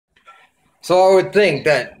So I would think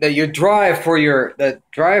that your drive for your that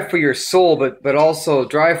drive for your soul, but also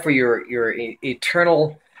drive for your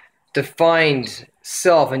eternal defined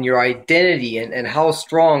self and your identity, and how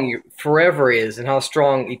strong your forever is, and how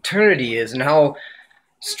strong eternity is, and how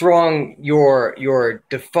strong your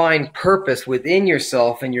defined purpose within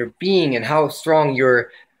yourself and your being, and how strong your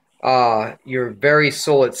very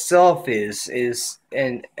soul itself is,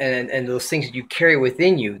 and those things that you carry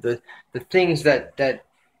within you, the things that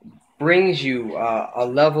brings you a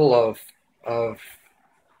level of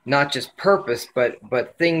not just purpose,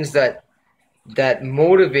 but things that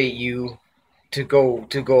motivate you to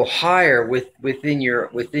go higher within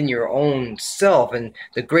your own self, and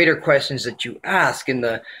the greater questions that you ask, and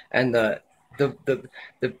the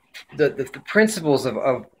principles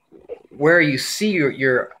of where you see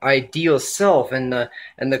your ideal self, and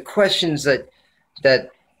the questions that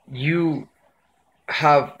you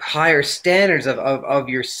have higher standards of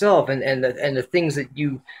yourself, and the things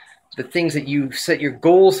that you set your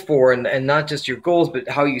goals for, and not just your goals, but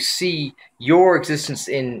how you see your existence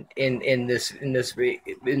in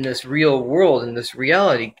this real world, in this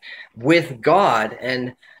reality with God,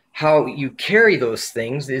 and how you carry those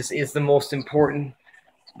things is the most important.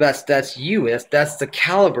 That's you. That's the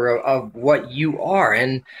caliber of what you are.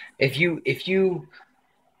 And if you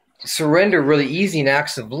surrender really easy in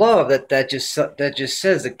acts of love, that just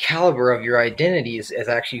says the caliber of your identity is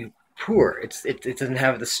actually poor. It doesn't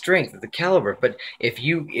have the strength of the caliber. But if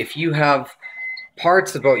you have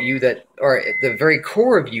parts about you that are at the very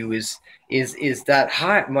core of you is that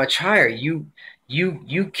high, much higher. You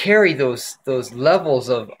carry those levels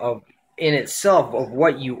of in itself of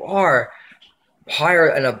what you are, higher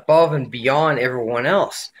and above and beyond everyone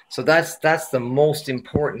else. So that's the most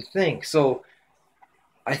important thing. So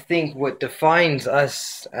I think what defines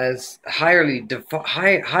us as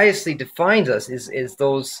highestly defines us is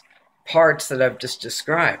those parts that I've just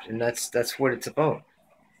described, and that's what it's about.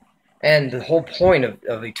 And the whole point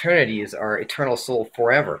of eternity is our eternal soul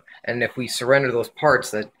forever. And if we surrender those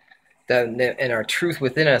parts that and our truth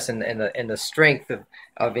within us, and the strength of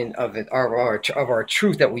our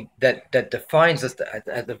truth that defines us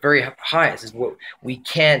at the very highest, is what we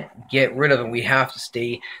can't get rid of, and we have to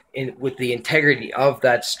stay in with the integrity of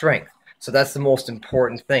that strength. So that's the most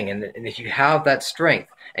important thing. And if you have that strength,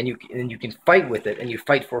 and you can fight with it, and you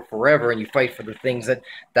fight for forever, and you fight for the things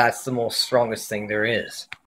that's the most strongest thing there is.